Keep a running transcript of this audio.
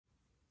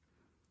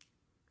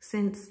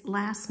Since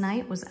last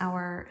night was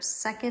our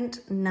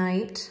second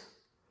night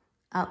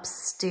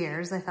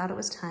upstairs, I thought it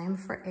was time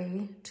for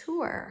a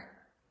tour.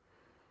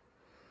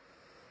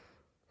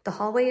 The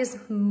hallway is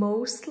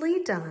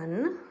mostly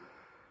done.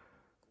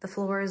 The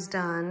floor is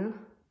done.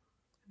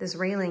 This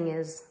railing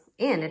is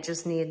in, it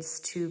just needs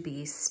to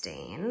be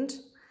stained.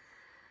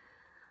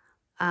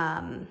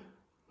 Teagan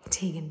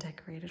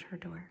decorated her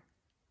door.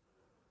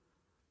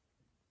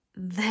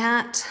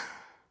 That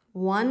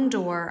one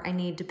door I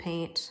need to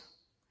paint.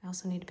 I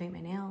also need to paint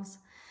my nails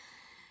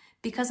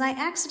because I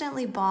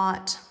accidentally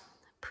bought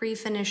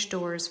pre-finished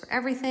doors for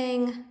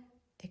everything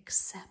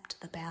except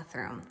the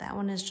bathroom. That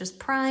one is just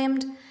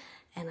primed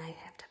and I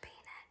have to paint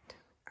it.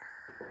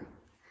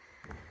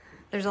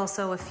 There's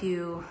also a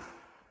few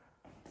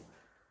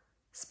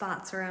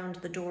spots around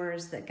the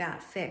doors that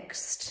got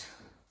fixed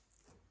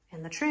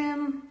and the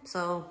trim.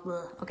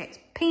 So, okay,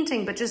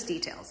 painting, but just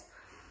details.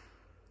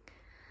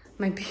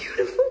 My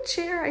beautiful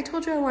chair. I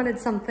told you I wanted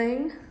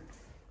something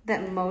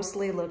that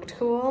mostly looked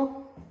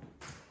cool.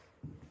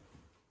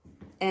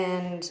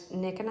 And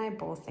Nick and I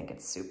both think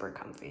it's super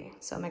comfy,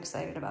 so I'm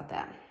excited about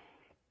that.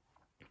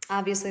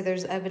 Obviously,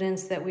 there's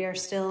evidence that we are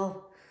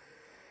still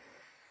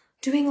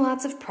doing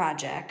lots of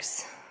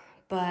projects,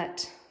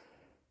 but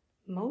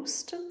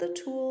most of the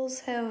tools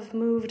have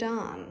moved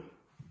on.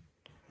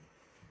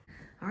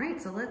 All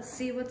right, so let's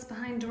see what's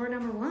behind door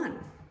number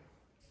 1.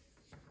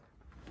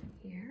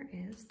 Here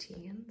is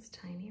Teagan's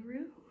tiny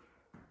room.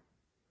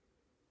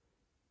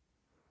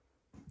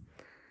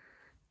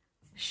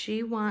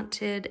 She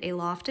wanted a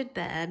lofted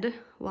bed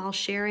while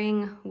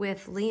sharing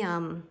with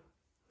Liam.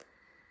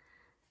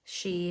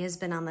 She has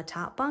been on the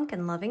top bunk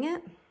and loving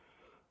it.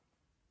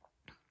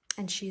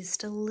 And she's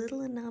still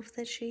little enough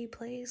that she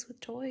plays with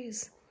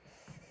toys.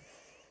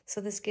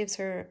 So this gives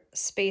her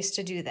space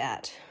to do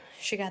that.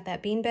 She got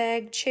that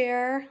beanbag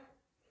chair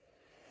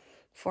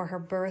for her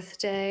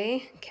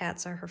birthday.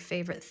 Cats are her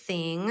favorite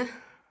thing.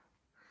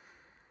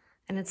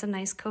 And it's a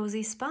nice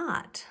cozy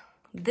spot.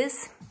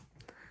 This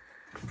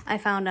I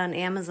found on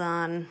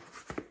Amazon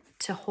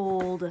to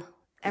hold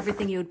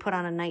everything you would put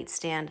on a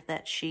nightstand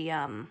that she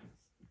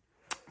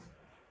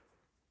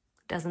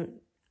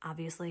doesn't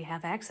obviously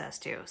have access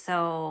to.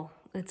 So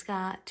it's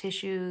got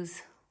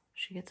tissues.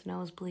 She gets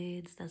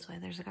nosebleeds. That's why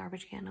there's a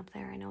garbage can up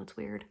there. I know it's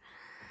weird.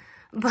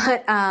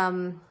 But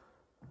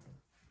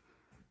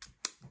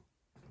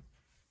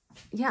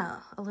yeah,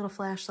 a little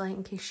flashlight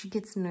in case she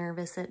gets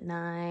nervous at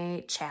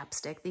night.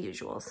 Chapstick, the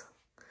usuals.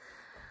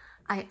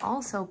 I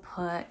also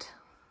put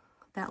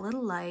that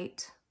little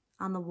light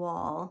on the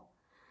wall.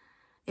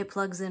 It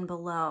plugs in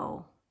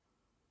below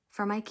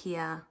from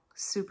IKEA,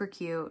 super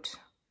cute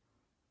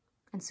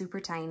and super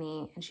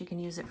tiny, and she can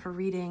use it for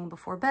reading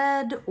before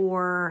bed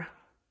or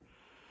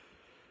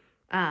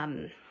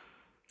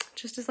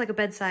just as like a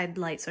bedside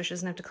light so she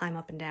doesn't have to climb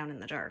up and down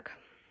in the dark.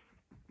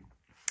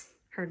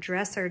 Her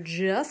dresser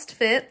just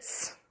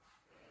fits.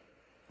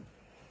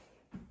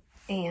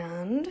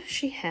 And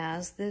she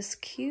has this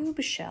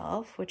cube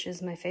shelf, which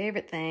is my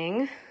favorite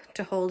thing,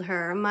 to hold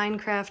her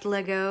Minecraft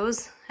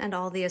Legos and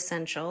all the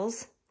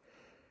essentials.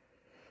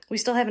 We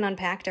still haven't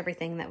unpacked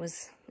everything that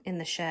was in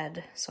the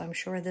shed, so I'm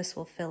sure this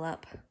will fill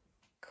up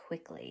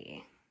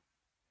quickly.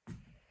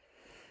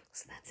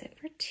 So that's it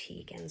for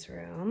Teagan's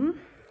room.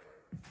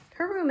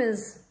 Her room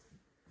is,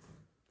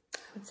 I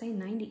would say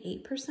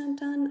 98%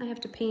 done. I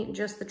have to paint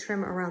just the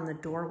trim around the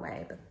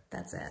doorway, but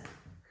that's it.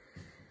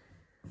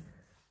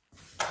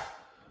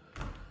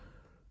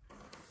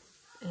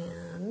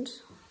 And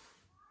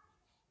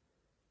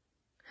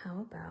how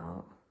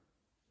about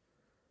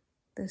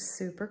this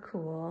super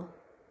cool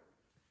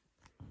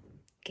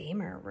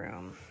gamer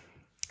room?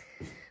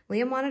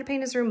 Liam wanted to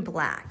paint his room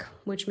black,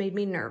 which made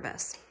me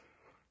nervous.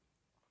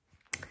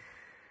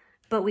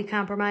 But we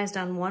compromised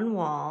on one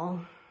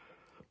wall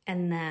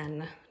and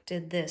then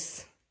did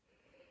this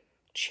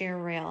chair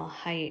rail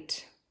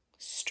height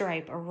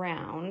stripe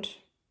around.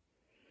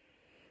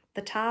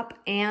 The top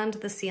and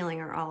the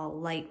ceiling are all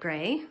light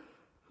gray,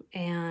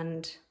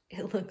 and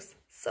it looks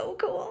so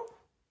cool.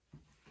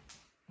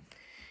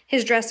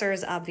 His dresser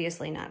is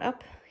obviously not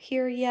up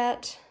here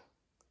yet.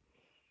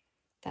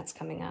 That's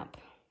coming up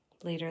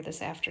later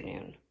this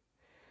afternoon.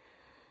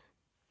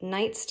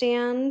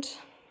 Nightstand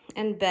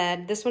and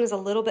bed. This one is a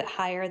little bit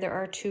higher. There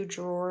are 2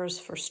 drawers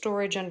for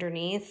storage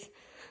underneath.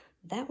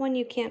 That one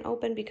you can't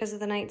open because of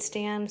the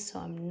nightstand, so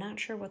I'm not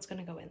sure what's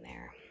going to go in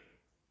there.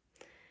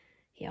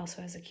 He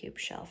also has a cube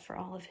shelf for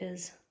all of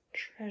his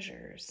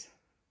treasures.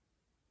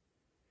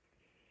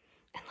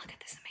 And look at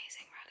this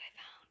amazing rug I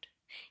found.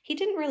 He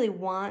didn't really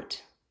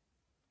want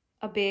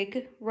a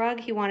big rug.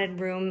 He wanted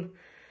room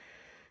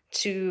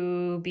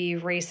to be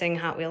racing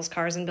Hot Wheels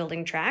cars and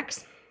building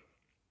tracks.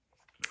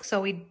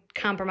 So we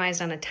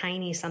compromised on a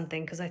tiny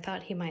something because I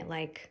thought he might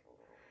like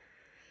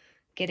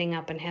getting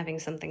up and having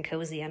something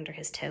cozy under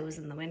his toes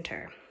in the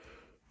winter.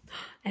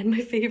 And my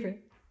favorite.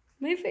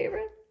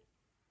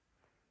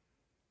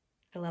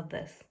 I love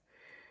this.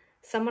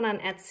 Someone on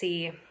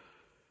Etsy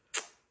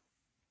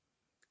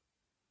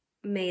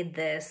made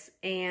this,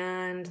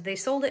 and they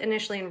sold it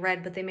initially in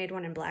red, but they made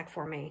one in black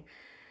for me.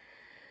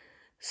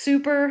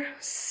 Super,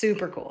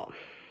 super cool.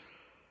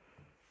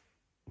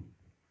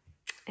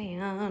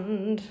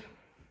 And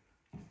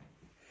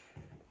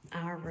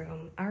our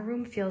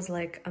room feels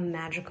like a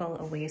magical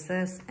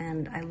oasis,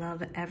 and I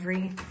love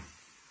every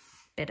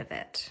bit of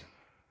it.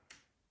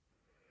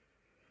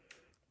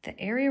 The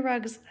area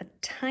rug's a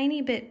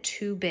tiny bit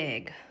too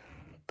big,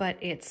 but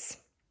it's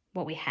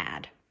what we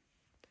had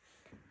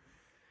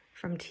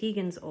from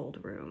Teagan's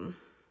old room.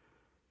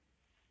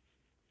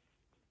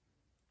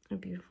 A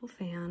beautiful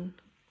fan.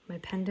 My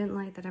pendant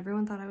light that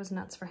everyone thought I was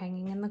nuts for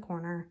hanging in the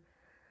corner,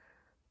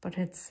 but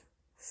it's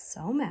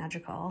so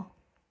magical.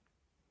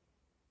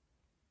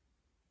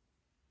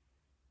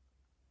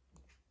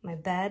 My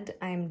bed,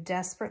 I'm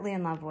desperately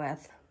in love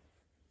with.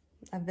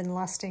 I've been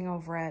lusting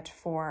over it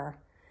for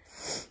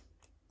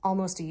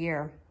almost a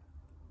year.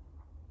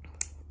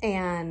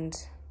 And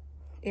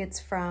it's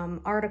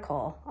from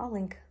Article. I'll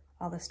link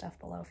all this stuff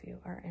below if you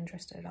are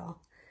interested at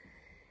all.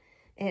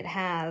 It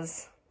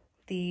has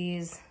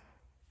these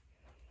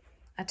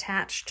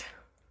attached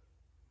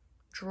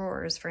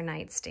drawers for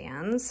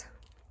nightstands.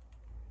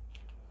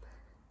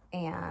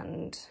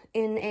 And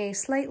in a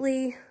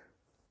slightly,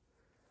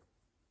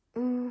 I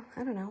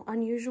don't know,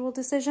 unusual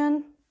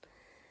decision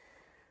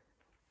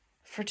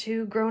for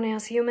two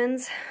grown-ass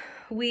humans,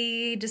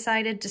 we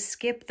decided to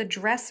skip the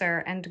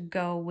dresser and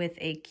go with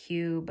a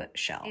cube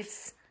shelf.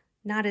 It's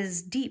not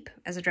as deep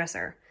as a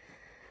dresser,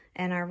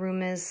 and our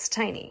room is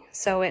tiny,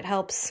 so it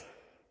helps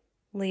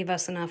leave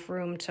us enough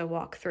room to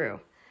walk through.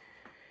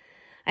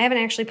 I haven't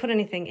actually put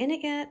anything in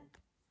it yet,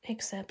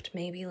 except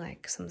maybe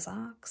like some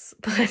socks,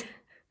 but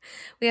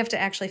we have to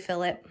actually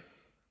fill it.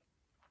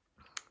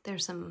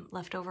 There's some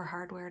leftover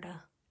hardware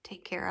to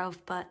take care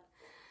of, but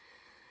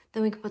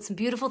then we can put some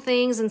beautiful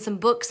things and some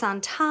books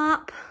on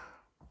top.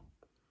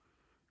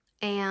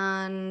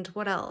 And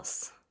what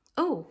else?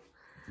 Oh,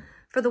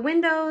 for the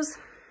windows,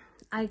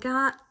 I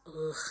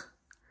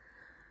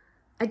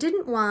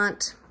didn't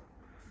want,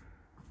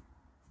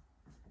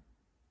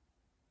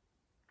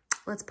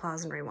 let's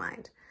pause and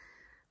rewind.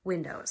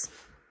 Windows.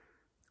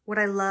 Would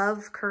I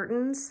love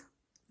curtains?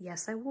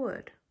 Yes, I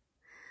would.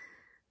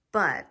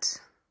 But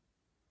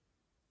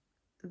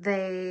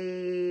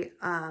they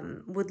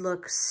would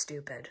look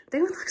stupid.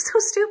 They would look so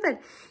stupid.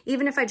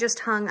 Even if I just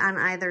hung on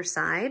either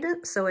side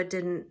so it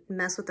didn't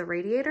mess with the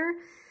radiator,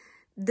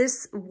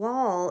 this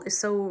wall is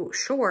so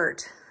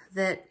short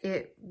that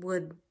it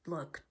would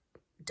look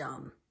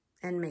dumb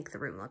and make the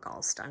room look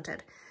all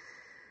stunted.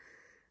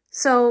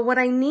 So what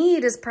I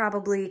need is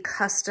probably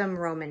custom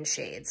Roman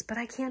shades, but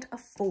I can't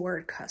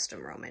afford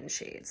custom Roman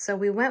shades. So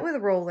we went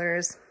with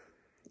rollers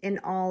in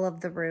all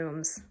of the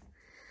rooms.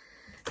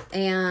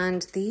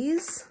 And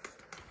these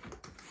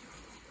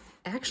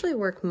actually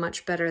work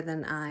much better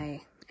than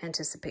I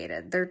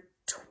anticipated. They're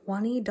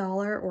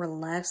 $20 or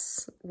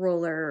less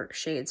roller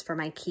shades from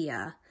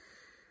IKEA.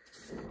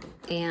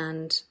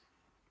 And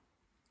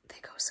they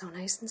go so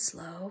nice and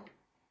slow,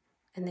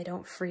 and they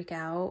don't freak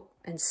out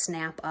and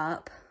snap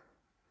up.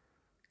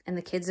 And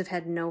the kids have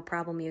had no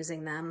problem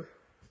using them.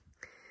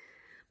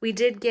 We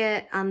did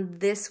get on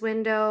this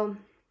window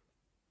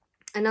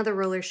another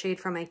roller shade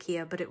from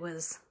IKEA, but it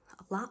was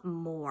a lot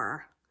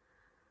more,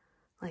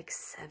 like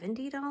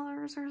 $70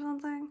 or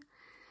something.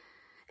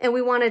 And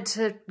we wanted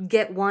to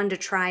get one to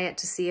try it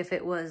to see if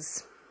it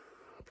was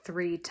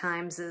 3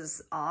 times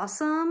as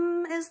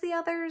awesome as the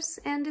others,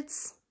 and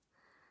it's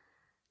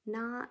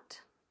not.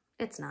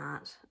 It's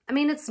not. I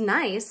mean, it's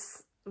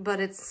nice, but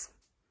it's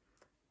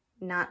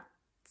not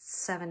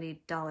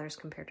 $70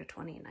 compared to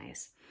 $20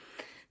 nice.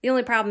 The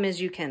only problem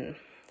is you can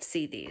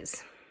see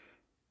these,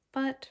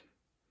 but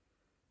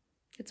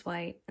it's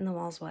white and the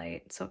wall's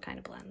white, so it kind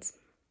of blends.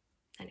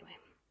 Anyway,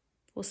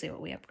 we'll see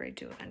what we upgrade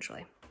to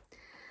eventually.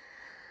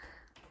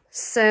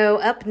 So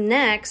up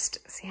next,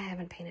 see, I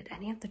haven't painted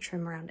any of the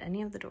trim around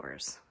any of the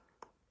doors.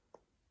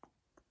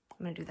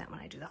 I'm gonna do that when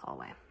I do the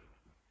hallway.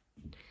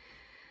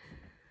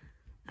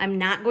 I'm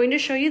not going to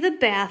show you the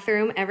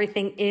bathroom.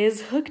 Everything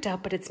is hooked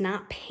up, but it's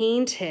not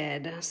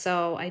painted.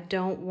 So I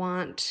don't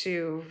want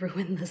to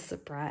ruin the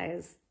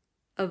surprise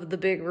of the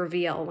big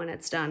reveal when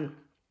it's done.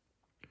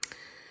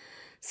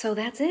 So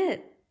that's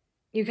it.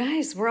 You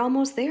guys, we're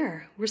almost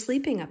there. We're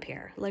sleeping up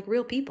here like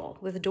real people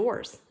with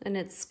doors, and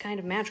it's kind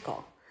of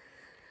magical.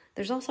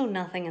 There's also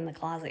nothing in the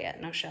closet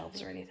yet, no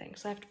shelves or anything.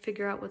 So I have to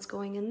figure out what's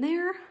going in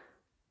there.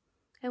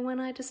 And when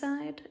I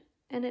decide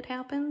and it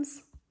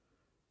happens,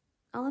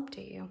 I'll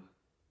update you.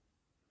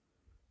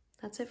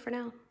 That's it for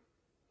now.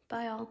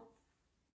 Bye all.